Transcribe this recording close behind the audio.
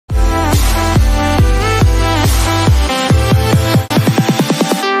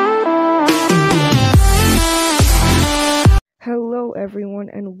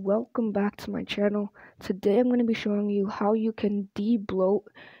welcome back to my channel. Today I'm going to be showing you how you can debloat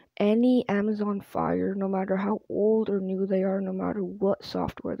any Amazon Fire, no matter how old or new they are, no matter what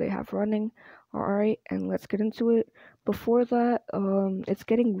software they have running. Alright, and let's get into it. Before that, it's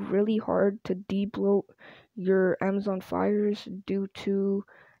getting really hard to debloat your Amazon Fires due to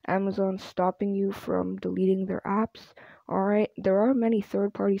Amazon stopping you from deleting their apps. Alright, there are many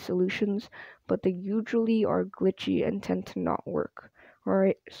third-party solutions, but they usually are glitchy and tend to not work.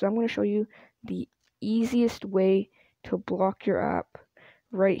 Alright, so I'm going to show you the easiest way to block your app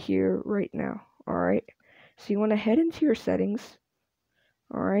right here, right now. Alright, so you want to head into your settings,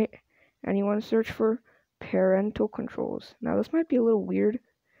 alright, and you want to search for parental controls. Now this might be a little weird,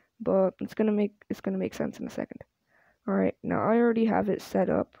 but it's gonna make sense in a second. Alright, now I already have it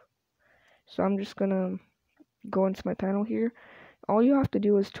set up, so I'm just gonna go into my panel here. All you have to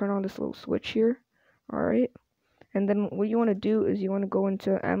do is turn on this little switch here, alright. And then what you want to do is you want to go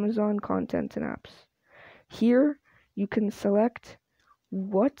into Amazon Content and Apps. Here, you can select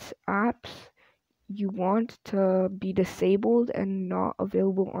what apps you want to be disabled and not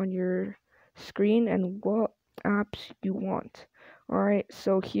available on your screen and what apps you want. Alright,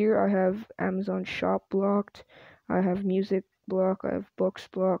 so here I have Amazon Shop blocked, I have music blocked, I have books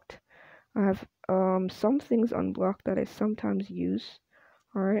blocked, I have some things unblocked that I sometimes use.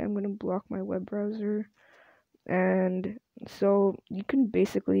 Alright, I'm going to block my web browser. And so you can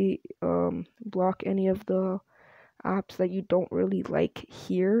basically block any of the apps that you don't really like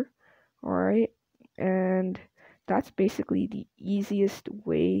here. Alright, and that's basically the easiest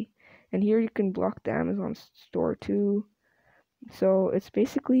way. And here you can block the Amazon store too. So it's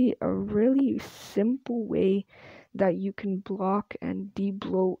basically a really simple way that you can block and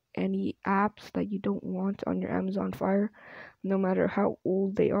debloat any apps that you don't want on your Amazon Fire, no matter how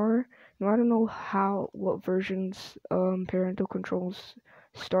old they are. Now I don't know what versions parental controls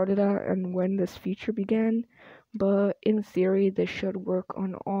started at and when this feature began, but in theory this should work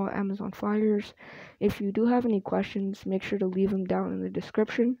on all Amazon Fires. If you do have any questions, make sure to leave them down in the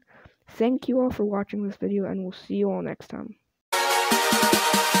description. Thank you all for watching this video, and we'll see you all next time.